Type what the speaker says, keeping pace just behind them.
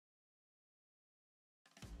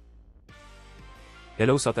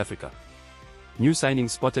Hello South Africa. New signings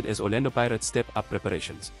spotted as Orlando Pirates step up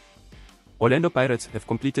preparations. Orlando Pirates have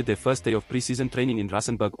completed their first day of preseason training in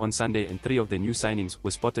Rustenburg on Sunday, and 3 of their new signings were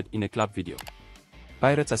spotted in a club video.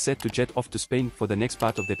 Pirates are set to jet off to Spain for the next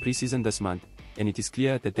part of their preseason this month, and it is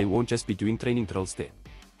clear that they won't just be doing training drills there.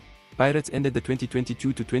 Pirates ended the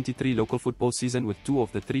 2022-23 local football season with 2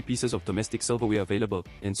 of the 3 pieces of domestic silverware available,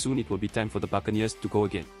 and soon it will be time for the Buccaneers to go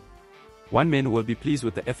again. One man who will be pleased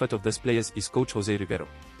with the effort of these players is coach Qoshe Rivero.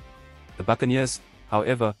 The Buccaneers,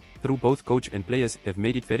 however, through both coach and players, have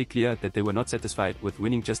made it very clear that they were not satisfied with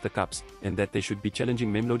winning just the cups, and that they should be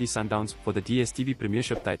challenging Mamelodi Sundowns for the DStv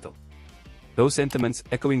Premiership title. Those sentiments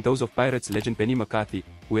echoing those of Pirates legend Benny McCarthy,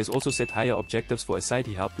 who has also set higher objectives for a side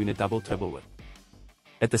he helped win a double treble with.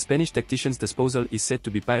 At the Spanish tactician's disposal is said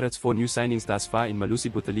to be Pirates' 4 new signings thus far in Malusi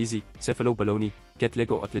Buthelezi, Cefalo Balloni,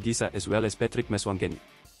 Katlego Otledisa as well as Patrick Maswangeni.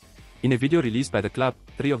 In a video released by the club,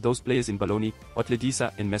 3 of those players in Balloni,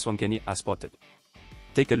 Otledisa and Maswangeni are spotted.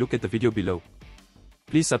 Take a look at the video below.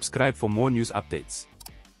 Please subscribe for more news updates.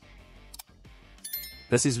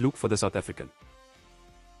 This is Luke for the South African.